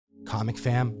Comic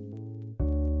fam,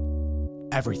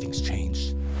 everything's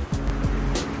changed.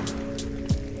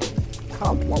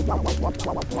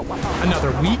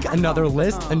 Another week, another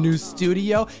list, a new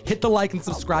studio. Hit the like and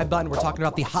subscribe button. We're talking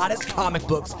about the hottest comic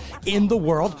books in the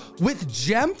world with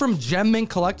Gem from Gem Mint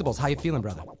Collectibles. How you feeling,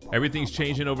 brother? Everything's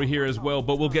changing over here as well,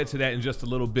 but we'll get to that in just a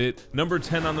little bit. Number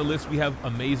 10 on the list, we have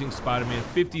Amazing Spider-Man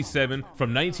 57 from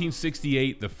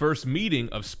 1968, the first meeting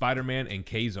of Spider-Man and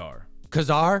Ka-Zar.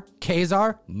 Ka-Zar,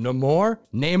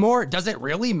 Namor, does it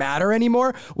really matter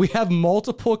anymore? We have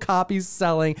multiple copies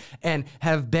selling and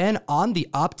have been on the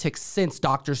uptick since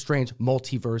Doctor Strange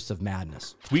Multiverse of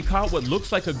Madness. We caught what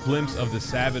looks like a glimpse of the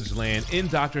Savage Land in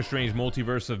Doctor Strange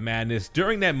Multiverse of Madness.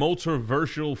 During that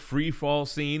multiversal freefall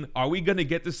scene, are we gonna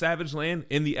get the Savage Land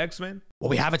in the X-Men? Well,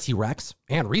 we have a T-Rex,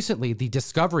 and recently the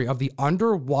discovery of the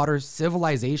underwater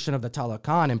civilization of the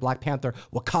Talokan in Black Panther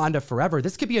Wakanda Forever.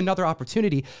 This could be another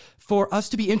opportunity for us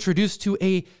to be introduced to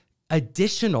a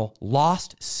additional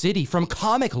lost city from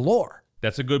comic lore.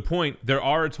 That's a good point. There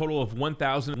are a total of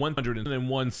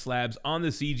 1,101 slabs on the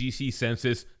CGC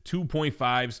census,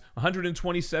 2.5s,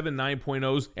 127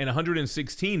 9.0s, and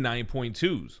 116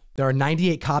 9.2s. There are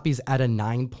 98 copies at a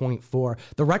 9.4.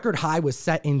 The record high was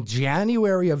set in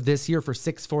January of this year for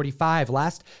 $645.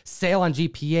 Last sale on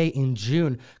GPA in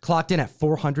June clocked in at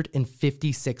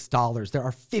 $456. There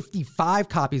are 55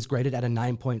 copies graded at a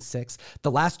 9.6.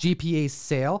 The last GPA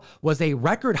sale was a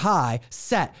record high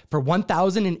set for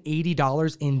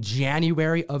 $1,080 in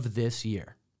January of this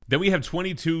year. Then we have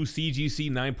 22 CGC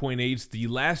 9.8s. The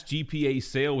last GPA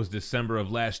sale was December of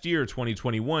last year,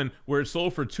 2021, where it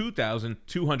sold for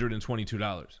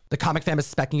 $2,222. The comic fam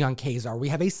is specking on Ka-Zar. We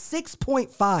have a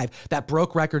 6.5 that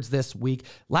broke records this week.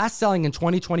 Last selling in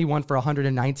 2021 for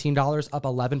 $119, up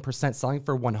 11%, selling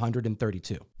for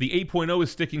 $132. The 8.0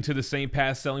 is sticking to the same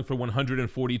path, selling for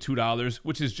 $142,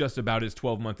 which is just about its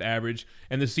 12-month average.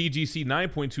 And the CGC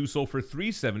 9.2 sold for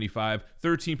 $375,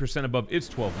 13% above its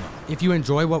 12-month. If you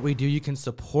enjoy what we do, you can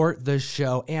support the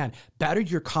show and better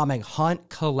your comic hunt,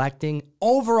 collecting,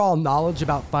 overall knowledge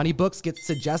about funny books, get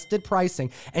suggested pricing,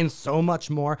 and so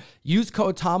much more. Use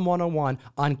code TOM101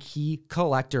 on Key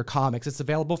Collector Comics. It's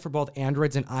available for both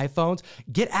Androids and iPhones.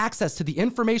 Get access to the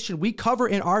information we cover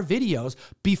in our videos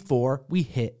before we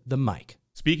hit the mic.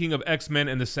 Speaking of X-Men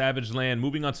and the Savage Land,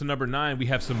 moving on to number 9, we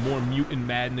have some more mutant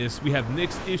madness. We have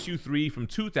Nick's issue 3 from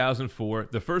 2004,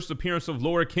 the first appearance of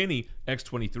Laura Kinney,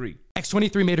 X-23.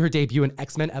 X-23 made her debut in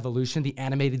X-Men Evolution, the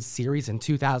animated series, in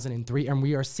 2003, and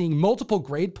we are seeing multiple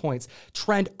grade points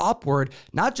trend upward,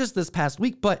 not just this past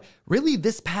week, but really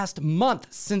this past month.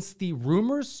 Since the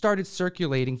rumors started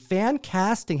circulating, fan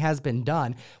casting has been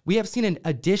done. We have seen an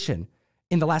addition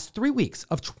in the last 3 weeks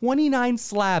of 29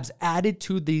 slabs added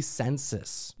to the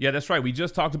census. Yeah, that's right. We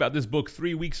just talked about this book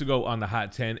 3 weeks ago on the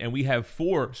Hot 10, and we have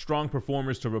 4 strong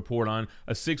performers to report on.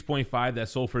 A 6.5 that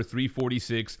sold for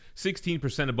 $346,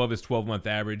 16% above its 12-month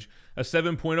average. A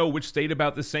 7.0 which stayed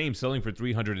about the same, selling for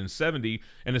 $370,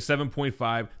 and a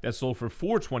 7.5 that sold for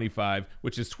 $425,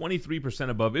 which is 23%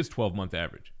 above its 12-month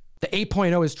average. The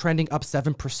 8.0 is trending up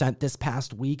 7% this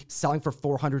past week, selling for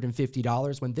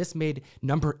 $450. When this made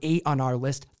number 8 on our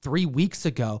list 3 weeks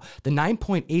ago, the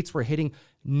 9.8s were hitting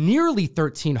nearly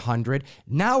 1,300.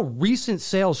 Now recent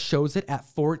sales shows it at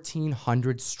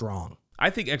 1,400 strong.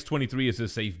 I think X-23 is a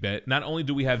safe bet. Not only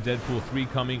do we have Deadpool 3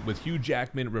 coming with Hugh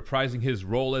Jackman reprising his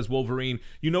role as Wolverine,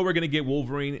 you know we're going to get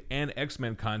Wolverine and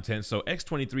X-Men content, so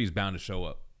X-23 is bound to show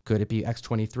up. Could it be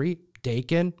X-23?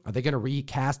 Dakin? Are they going to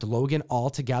recast Logan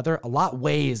altogether? A lot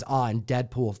weighs on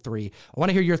Deadpool 3. I want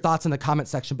to hear your thoughts in the comment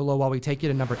section below while we take you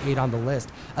to number 8 on the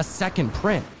list. A second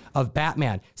print of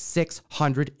Batman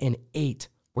 608.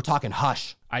 We're talking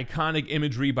Hush. Iconic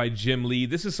imagery by Jim Lee.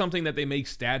 This is something that they make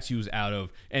statues out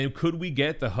of. And could we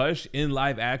get the Hush in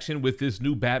live action with this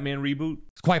new Batman reboot?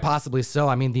 Quite possibly so.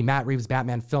 I mean, the Matt Reeves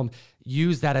Batman film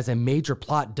used that as a major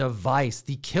plot device.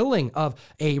 The killing of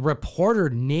a reporter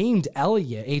named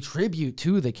Elliot, a tribute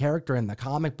to the character in the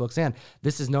comic books. And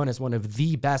this is known as one of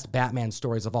the best Batman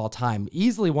stories of all time.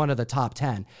 Easily one of the top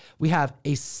 10. We have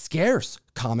a scarce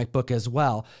comic book as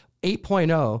well.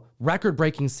 8.0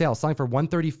 record-breaking sales, selling for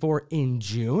 $134 in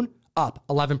June, up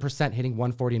 11%, hitting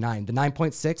 $149. The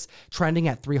 9.6 trending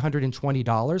at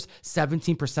 $320,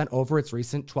 17% over its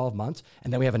recent 12 months.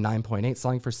 And then we have a 9.8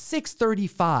 selling for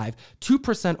 $635,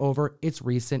 2% over its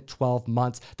recent 12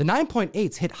 months. The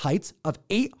 9.8s hit heights of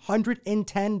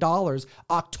 $810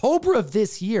 October of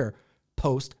this year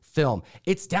post-film.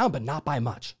 It's down, but not by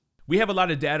much. We have a lot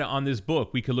of data on this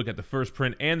book. We could look at the first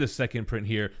print and the second print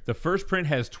here. The first print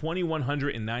has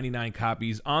 2,199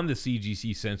 copies on the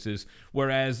CGC census,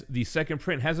 whereas the second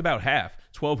print has about half,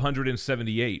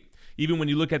 1,278. Even when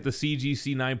you look at the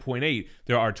CGC 9.8,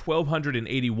 there are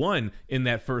 1,281 in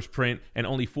that first print and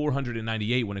only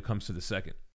 498 when it comes to the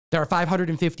second. There are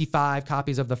 555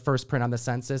 copies of the first print on the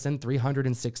census and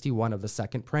 361 of the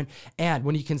second print. And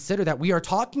when you consider that we are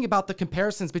talking about the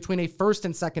comparisons between a first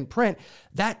and second print,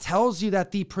 that tells you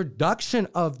that the production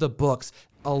of the books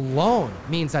alone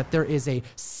means that there is a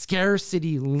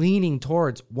scarcity leaning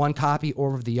towards one copy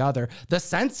over the other. The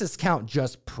census count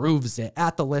just proves it.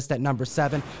 At the list at number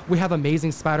 7, we have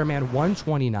Amazing Spider-Man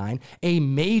 129, a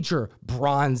major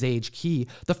Bronze Age key,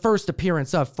 the first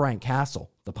appearance of Frank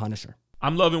Castle, the Punisher.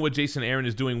 I'm loving what Jason Aaron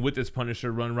is doing with this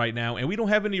Punisher run right now, and we don't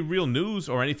have any real news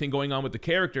or anything going on with the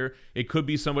character. It could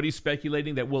be somebody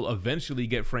speculating that we'll eventually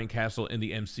get Frank Castle in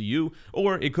the MCU,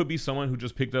 or it could be someone who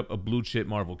just picked up a blue chip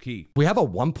Marvel key. We have a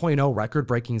 1.0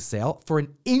 record-breaking sale for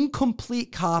an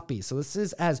incomplete copy, so this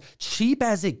is as cheap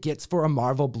as it gets for a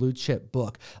Marvel blue chip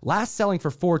book. Last selling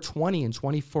for $420 in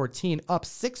 2014, up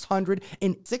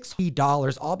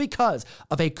 $660, all because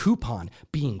of a coupon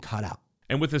being cut out.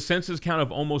 And with a census count of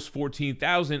almost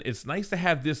 14,000, it's nice to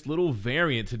have this little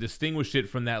variant to distinguish it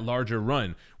from that larger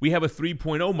run. We have a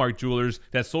 3.0 Mark Jewelers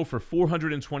that sold for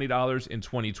 $420 in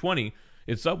 2020.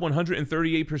 It's up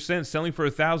 138%, selling for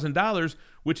 $1,000,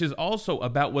 which is also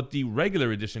about what the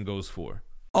regular edition goes for.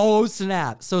 Oh,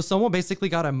 snap. So someone basically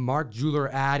got a Mark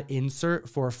Jeweler ad insert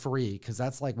for free, because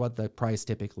that's like what the price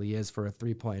typically is for a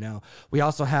 3.0. We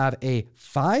also have a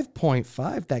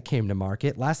 5.5 that came to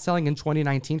market, last selling in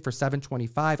 2019 for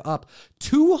 $725, up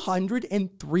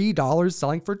 $203,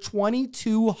 selling for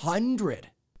 $2,200.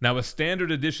 Now, a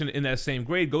standard edition in that same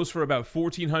grade goes for about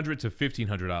 $1,400 to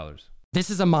 $1,500. This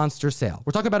is a monster sale.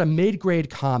 We're talking about a mid-grade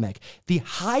comic. The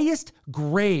highest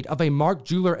grade of a Mark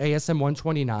Jeweler ASM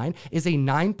 129 is a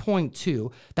 9.2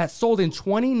 that sold in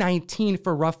 2019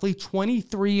 for roughly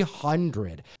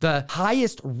 $2,300. The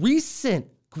highest recent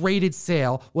graded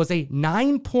sale was a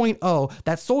 9.0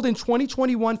 that sold in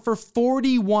 2021 for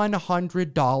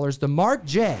 $4,100. The Mark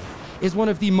J is one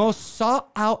of the most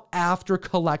sought out after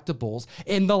collectibles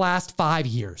in the last 5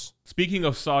 years. Speaking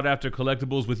of sought after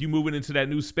collectibles, with you moving into that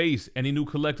new space, any new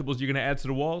collectibles you're gonna add to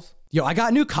the walls? Yo, I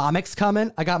got new comics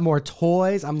coming. I got more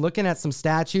toys. I'm looking at some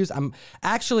statues. I'm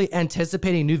actually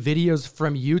anticipating new videos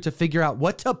from you to figure out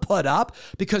what to put up,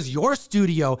 because your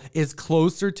studio is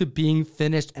closer to being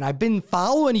finished. And I've been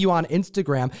following you on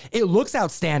Instagram. It looks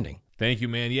outstanding. Thank you,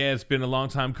 man. Yeah, it's been a long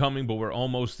time coming, but we're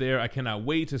almost there. I cannot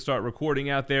wait to start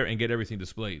recording out there and get everything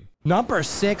displayed. Number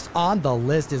 6 on the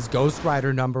list is Ghost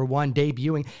Rider #1,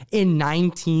 debuting in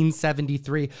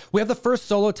 1973. We have the first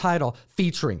solo title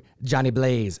featuring Johnny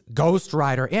Blaze, Ghost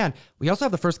Rider, and we also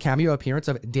have the first cameo appearance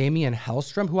of Damian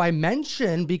Hellstrom, who I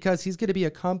mentioned because he's going to be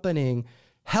accompanying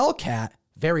Hellcat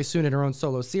very soon in her own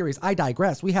solo series. I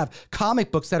digress. We have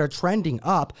comic books that are trending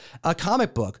up. A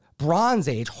comic book, Bronze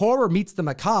Age, horror meets the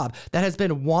macabre, that has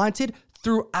been wanted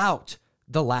throughout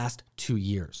the last 2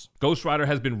 years. Ghost Rider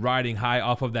has been riding high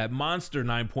off of that monster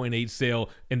 9.8 sale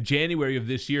in January of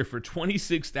this year for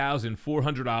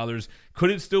 $26,400. Could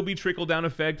it still be trickle-down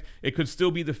effect? It could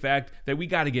still be the fact that we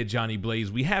got to get Johnny Blaze.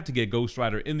 We have to get Ghost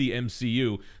Rider in the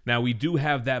MCU. Now, we do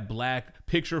have that black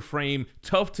picture frame,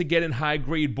 tough to get in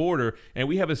high-grade border, and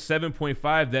we have a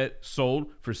 7.5 that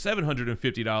sold for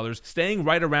 $750, staying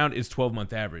right around its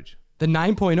 12-month average. The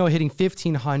 9.0 hitting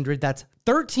 $1,500. That's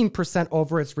 13%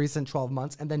 over its recent 12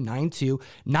 months. And the 9.2,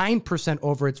 9%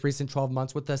 over its recent 12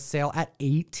 months with the sale at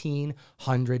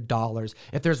 $1,800.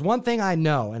 If there's one thing I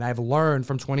know and I've learned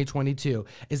from 2022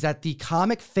 is that the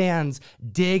comic fans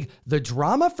dig the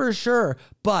drama for sure,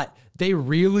 but they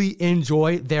really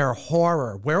enjoy their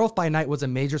horror. Werewolf by Night was a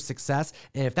major success,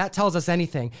 and if that tells us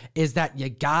anything, is that you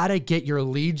gotta get your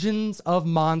Legions of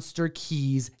Monster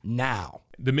keys now.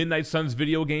 The Midnight Suns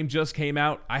video game just came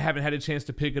out. I haven't had a chance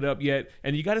to pick it up yet.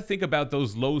 And you got to think about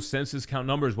those low census count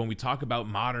numbers when we talk about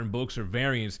modern books or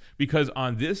variants, because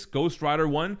on this Ghost Rider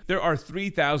 1, there are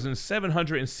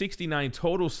 3,769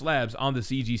 total slabs on the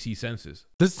CGC census.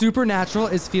 The Supernatural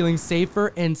is feeling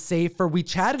safer and safer. We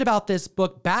chatted about this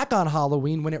book back on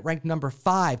Halloween when it ranked number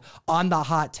 5 on the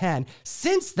Hot 10.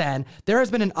 Since then, there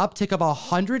has been an uptick of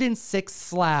 106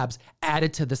 slabs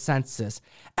added to the census,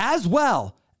 as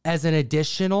well as an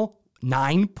additional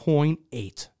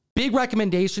 9.8. Big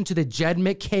recommendation to the Jed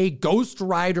McKay Ghost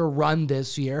Rider run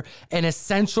this year, an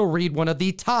essential read, one of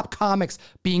the top comics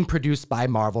being produced by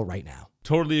Marvel right now.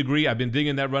 Totally agree. I've been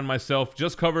digging that run myself.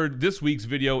 Just covered this week's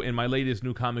video in my latest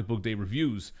New Comic Book Day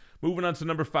reviews. Moving on to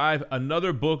number 5,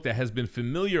 another book that has been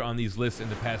familiar on these lists in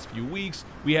the past few weeks.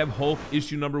 We have Hulk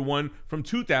issue #1 from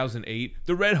 2008,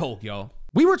 the Red Hulk, y'all.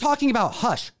 We were talking about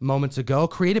Hush moments ago,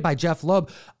 created by Jeff Loeb.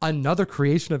 Another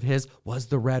creation of his was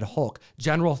the Red Hulk.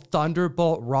 General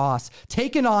Thunderbolt Ross,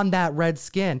 taking on that red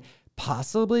skin,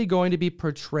 possibly going to be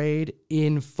portrayed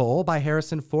in full by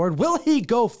Harrison Ford. Will he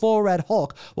go full Red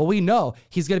Hulk? Well, we know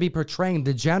he's going to be portraying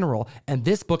the General, and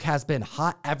this book has been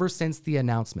hot ever since the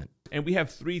announcement. And we have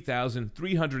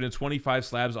 3,325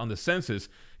 slabs on the census.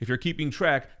 If you're keeping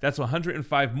track, that's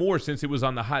 105 more since it was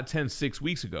on the Hot 10 6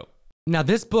 weeks ago. Now,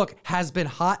 this book has been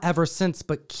hot ever since,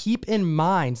 but keep in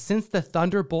mind, since the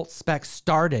Thunderbolt spec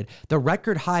started, the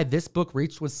record high this book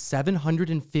reached was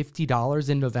 $750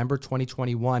 in November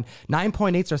 2021.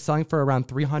 9.8s are selling for around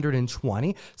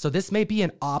 $320, so this may be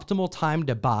an optimal time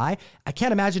to buy. I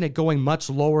can't imagine it going much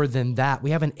lower than that.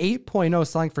 We have an 8.0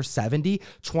 selling for $70,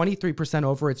 23%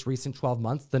 over its recent 12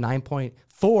 months. The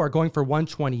 9.4 going for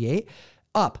 $128.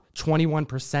 Up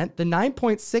 21%. The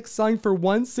 9.6 selling for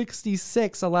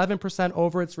 $166, 11%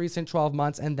 over its recent 12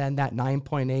 months. And then that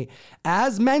 9.8,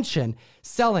 as mentioned,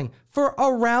 selling for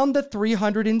around the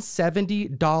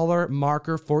 $370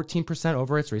 marker, 14%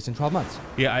 over its recent 12 months.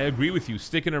 Yeah, I agree with you.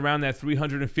 Sticking around that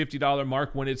 $350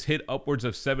 mark when it's hit upwards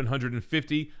of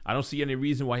 $750, I don't see any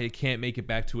reason why it can't make it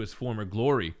back to its former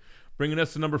glory. Bringing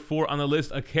us to number 4 on the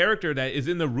list, a character that is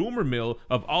in the rumor mill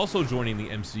of also joining the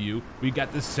MCU. We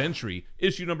got the Sentry,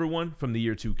 issue number 1 from the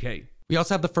year 2K. We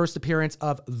also have the first appearance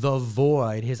of the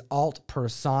Void, his alt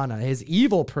persona, his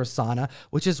evil persona,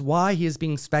 which is why he is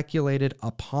being speculated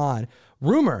upon.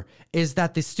 Rumor is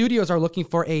that the studios are looking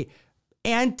for a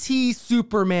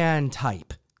anti-Superman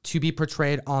type to be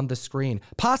portrayed on the screen,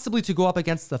 possibly to go up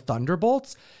against the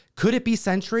Thunderbolts. Could it be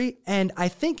Sentry? And I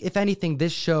think, if anything,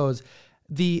 this shows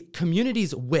the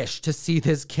community's wish to see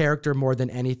this character more than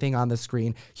anything on the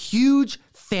screen. Huge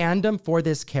fandom for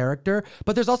this character,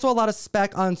 but there's also a lot of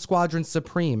spec on Squadron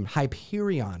Supreme,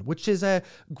 Hyperion, which is a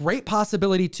great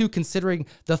possibility too, considering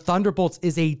the Thunderbolts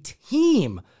is a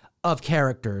team of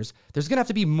characters. There's gonna have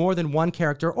to be more than one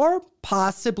character, or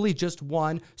possibly just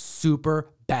one super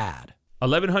bad.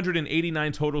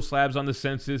 1,189 total slabs on the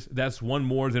census. That's one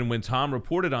more than when Tom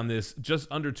reported on this just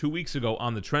under 2 weeks ago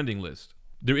on the trending list.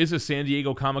 There is a San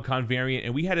Diego Comic-Con variant,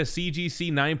 and we had a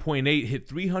CGC 9.8 hit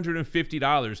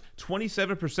 $350,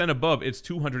 27% above its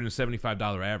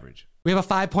 $275 average. We have a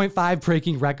 5.5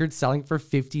 breaking record selling for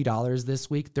 $50 this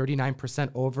week,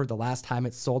 39% over the last time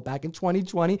it sold back in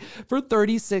 2020 for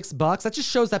 $36. That just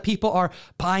shows that people are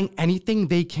buying anything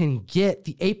they can get.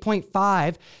 The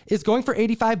 8.5 is going for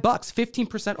 $85,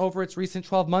 15% over its recent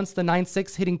 12 months. The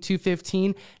 9.6 hitting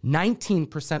 $215,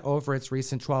 19% over its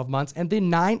recent 12 months. And the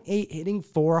 9.8 hitting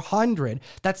 $400.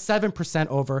 That's 7%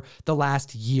 over the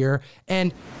last year.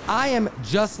 And I am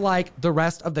just like the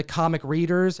rest of the comic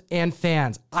readers and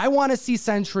fans. I want to see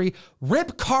Sentry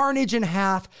rip Carnage in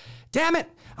half. Damn it,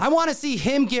 I want to see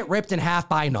him get ripped in half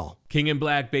by Null. King in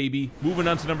Black, baby. Moving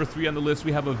on to number 3 on the list,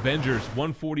 we have Avengers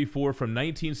 144 from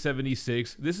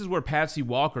 1976. This is where Patsy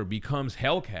Walker becomes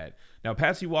Hellcat. Now,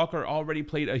 Patsy Walker already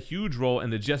played a huge role in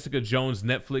the Jessica Jones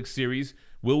Netflix series.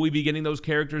 Will we be getting those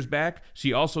characters back?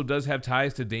 She also does have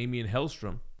ties to Damian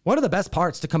Hellstrom. One of the best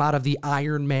parts to come out of the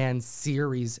Iron Man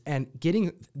series, and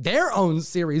getting their own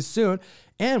series soon,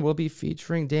 and we'll be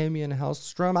featuring Damian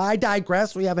Hellstrom. I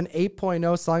digress. We have an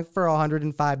 8.0 selling for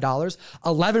 $105,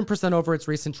 11% over its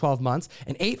recent 12 months,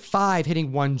 an 8.5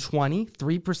 hitting $120,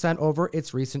 3% over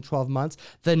its recent 12 months.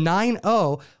 The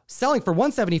 9.0 selling for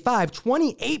 $175,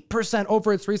 28%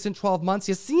 over its recent 12 months.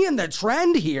 You seeing the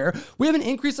trend here? We have an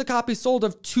increase of copies sold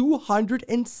of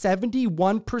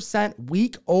 271%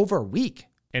 week over week.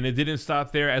 And it didn't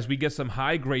stop there, as we get some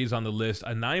high grades on the list. A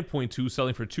 9.2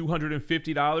 selling for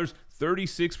 $250,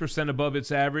 36% above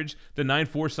its average. The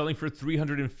 9.4 selling for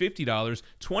 $350,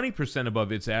 20%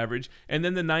 above its average. And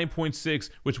then the 9.6,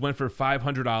 which went for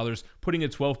 $500, putting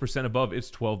it 12% above its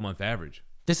 12-month average.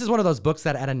 This is one of those books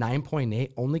that at a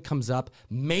 9.8 only comes up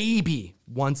maybe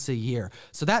once a year.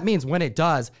 So that means when it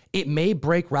does, it may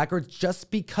break records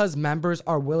just because members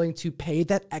are willing to pay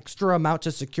that extra amount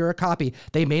to secure a copy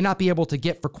they may not be able to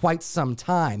get for quite some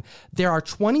time. There are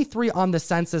 23 on the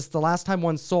census. The last time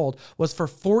one sold was for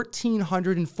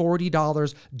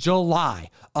 $1,440 July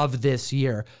of this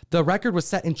year. The record was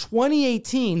set in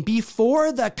 2018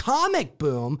 before the comic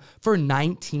boom for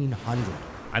 $1,900.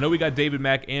 I know we got David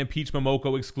Mack and Peach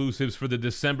Momoko exclusives for the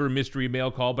December mystery mail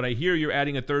call, but I hear you're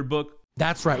adding a third book.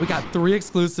 That's right. We got 3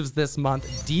 exclusives this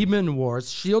month. Demon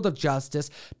Wars, Shield of Justice,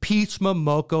 Peach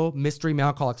Momoko, Mystery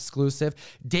Mail Call exclusive,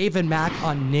 David Mack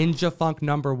on Ninja Funk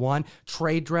 #1,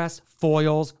 trade dress,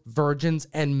 foils, virgins,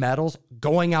 and medals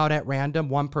going out at random,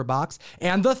 1 per box.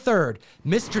 And the third,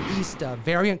 Mr. Easta,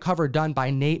 variant cover done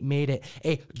by Nate Made It,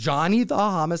 a Johnny the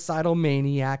Homicidal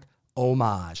Maniac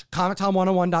homage.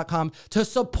 ComicTime101.com to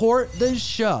support the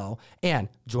show and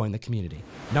join the community.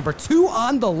 Number 2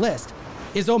 on the list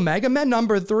is Omega Men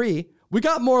number 3. We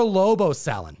got more Lobo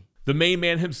selling. The main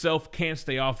man himself can't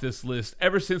stay off this list.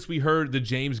 Ever since we heard the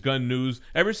James Gunn news,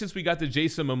 ever since we got the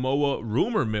Jason Momoa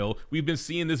rumor mill, we've been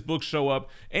seeing this book show up,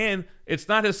 and it's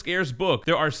not a scarce book.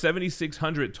 There are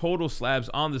 7,600 total slabs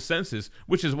on the census,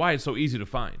 which is why it's so easy to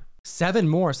find. 7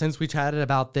 more since we chatted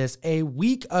about this a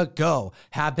week ago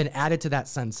have been added to that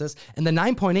census, and the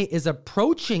 9.8 is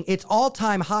approaching its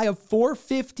all-time high of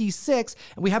 456,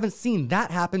 and we haven't seen that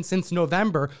happen since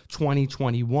November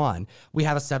 2021. We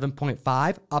have a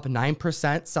 7.5 up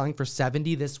 9%, selling for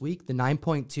 70 this week. The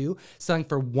 9.2 selling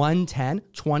for 110,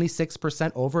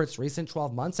 26% over its recent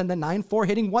 12 months, and the 9.4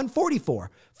 hitting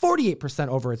 144, 48%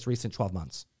 over its recent 12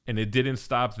 months. And it didn't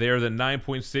stop there. The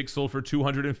 9.6 sold for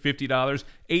 $250,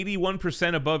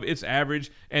 81% above its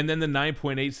average. And then the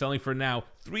 9.8 selling for now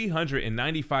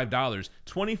 $395,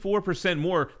 24%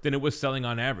 more than it was selling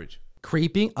on average.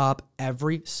 Creeping up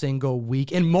every single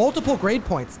week in multiple grade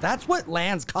points. That's what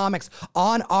lands comics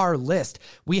on our list.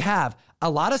 We have a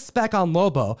lot of spec on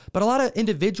Lobo, but a lot of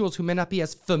individuals who may not be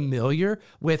as familiar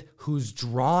with who's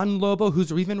drawn Lobo,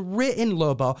 who's even written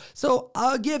Lobo. So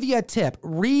I'll give you a tip.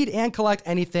 Read and collect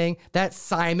anything that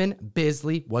Simon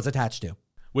Bisley was attached to.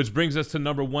 Which brings us to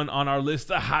number 1 on our list,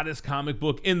 the hottest comic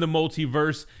book in the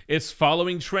multiverse. It's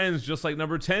following trends just like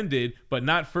number 10 did, but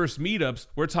not first meetups.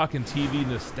 We're talking TV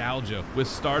nostalgia with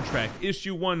Star Trek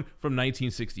issue 1 from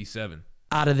 1967.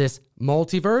 Out of this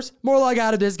multiverse, more like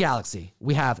out of this galaxy,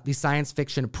 we have the science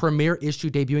fiction premiere issue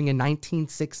debuting in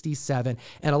 1967.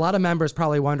 And a lot of members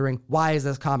probably wondering, why is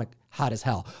this comic hot as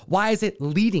hell? Why is it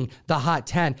leading the Hot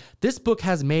 10? This book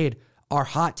has made our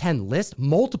Hot 10 list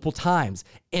multiple times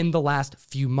in the last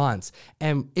few months.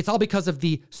 And it's all because of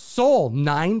the sole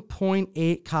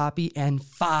 9.8 copy and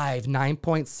 5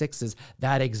 9.6s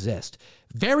that exist.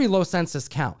 Very low census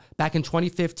count. Back in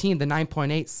 2015, the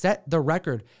 9.8 set the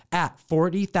record at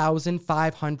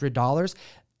 $40,500.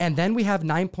 And then we have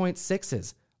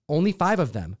 9.6s, only 5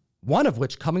 of them. One of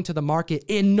which coming to the market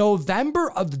in November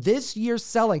of this year,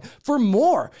 selling for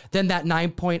more than that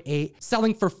 9.8,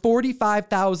 selling for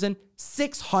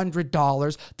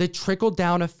 $45,600. The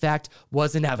trickle-down effect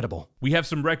was inevitable. We have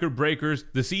some record breakers.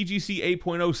 The CGC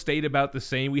 8.0 stayed about the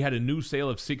same. We had a new sale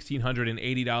of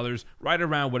 $1,680, right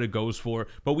around what it goes for.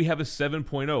 But we have a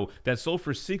 7.0 that sold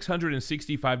for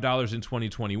 $665 in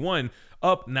 2021,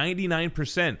 up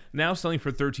 99%, now selling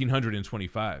for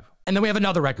 $1,325. And then we have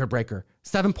another record breaker,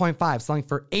 7.5, selling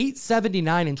for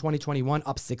 $879 in 2021,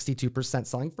 up 62%,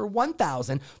 selling for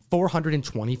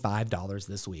 $1,425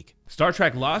 this week. Star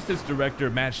Trek lost its director,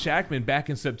 Matt Shakman,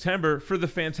 back in September for the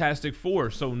Fantastic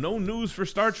Four, so no news for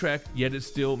Star Trek, yet it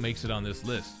still makes it on this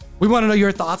list. We want to know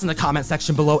your thoughts in the comment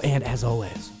section below, and as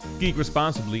always, geek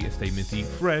responsibly and stay minty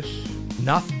fresh.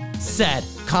 Enough said.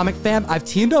 Comic fam, I've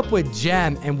teamed up with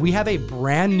Jem, and we have a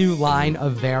brand new line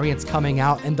of variants coming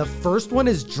out, and the first one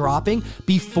is dropping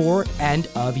before end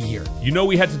of year. You know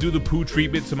we had to do the poo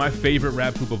treatment to my favorite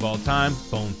rap poop of all time,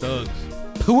 Bone Thugs.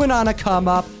 Pooing on a come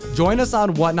up. Join us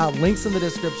on Whatnot. Links in the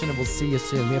description, and we'll see you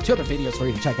soon. We have 2 other videos for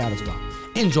you to check out as well.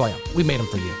 Enjoy them. We made them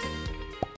for you.